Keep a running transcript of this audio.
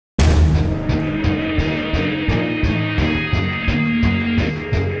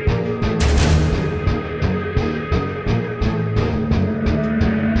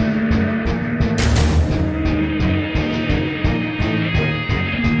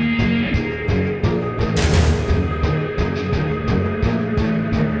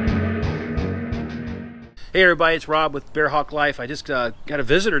Hey everybody, it's Rob with BEARHAWK Life. I just got a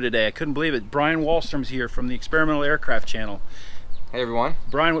visitor today. I couldn't believe it. Brian Wallstrom's here from the Experimental Aircraft Channel. Hey everyone.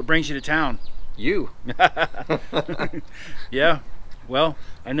 Brian, what brings you to town? You. Yeah, well,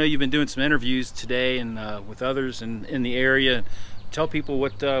 I know you've been doing some interviews today and with others in the area. Tell people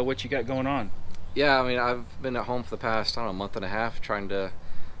what you got going on. Yeah, I mean, I've been at home for the past, I don't know, month and a half trying to,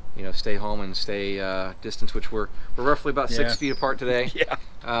 you know, stay home and stay distance, which we're roughly about 6 feet apart today. Yeah.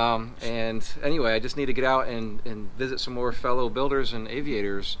 And anyway, I just need to get out and visit some more fellow builders and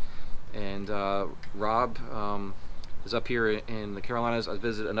aviators. And Rob is up here in the Carolinas. I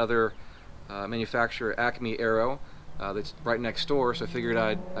visited another manufacturer, Acme Aero, that's right next door. So I figured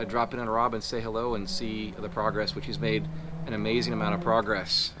I'd drop in on Rob and say hello and see the progress, which he's made an amazing amount of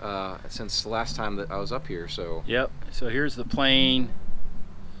progress since the last time that I was up here. So. Yep. So here's the plane.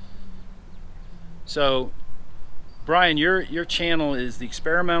 So, Brian, your channel is the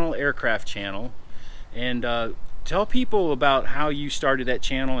Experimental Aircraft Channel, and tell people about how you started that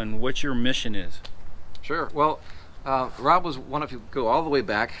channel and what your mission is. Sure. Well, Rob was one of you. Go all the way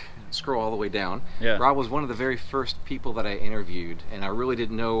back, scroll all the way down. Yeah. Rob was one of the very first people that I interviewed, and I really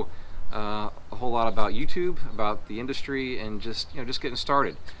didn't know a whole lot about YouTube, about the industry, and just getting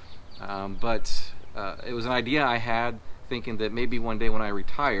started. But it was an idea I had, thinking that maybe one day when I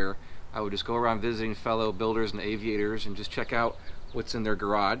retire, I would just go around visiting fellow builders and aviators and just check out what's in their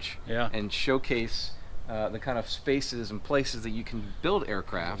garage. Yeah. And showcase the kind of spaces and places that you can build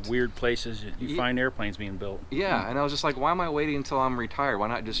aircraft. Weird places you find airplanes being built. Yeah, and I was just like, why am I waiting until I'm retired? Why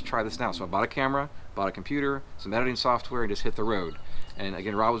not just try this now? So I bought a camera, bought a computer, some editing software, and just hit the road. And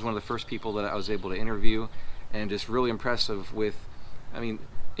again, Rob was one of the first people that I was able to interview, and just really impressive with, I mean,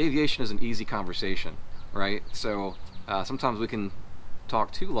 aviation is an easy conversation, right? So sometimes we can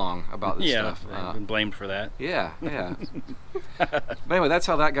talk too long about this stuff. Yeah, I've been blamed for that. Yeah. But anyway, that's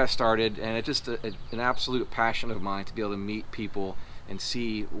how that got started, and it's just an absolute passion of mine to be able to meet people and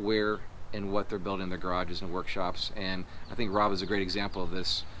see where and what they're building in their garages and workshops. And I think Rob is a great example of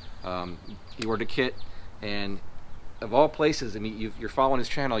this. He ordered a kit, and of all places, I mean, you're following his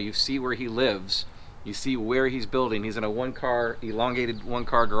channel, you see where he lives, you see where he's building. He's in a elongated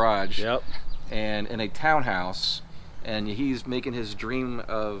one-car garage. Yep. And in a townhouse. And he's making his dream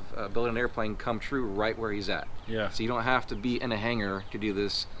of building an airplane come true right where he's at. Yeah. So you don't have to be in a hangar to do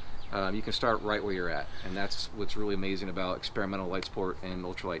this. You can start right where you're at, and that's what's really amazing about experimental light sport and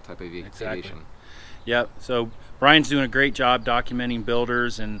ultralight type aviation. Yep. So Brian's doing a great job documenting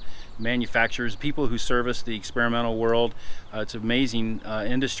builders and manufacturers, people who service the experimental world. It's an amazing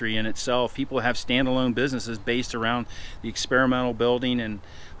industry in itself. People have standalone businesses based around the experimental building and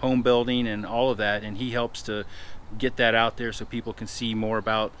home building and all of that, and he helps to get that out there so people can see more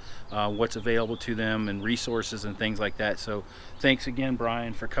about what's available to them and resources and things like that. So thanks again,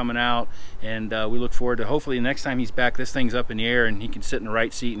 Brian, for coming out, and we look forward to hopefully the next time he's back, this thing's up in the air and he can sit in the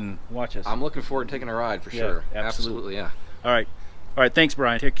right seat and watch us. I'm looking forward to taking a ride for sure. Absolutely. Yeah. All right, thanks,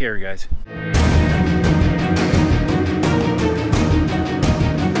 Brian. Take care, guys.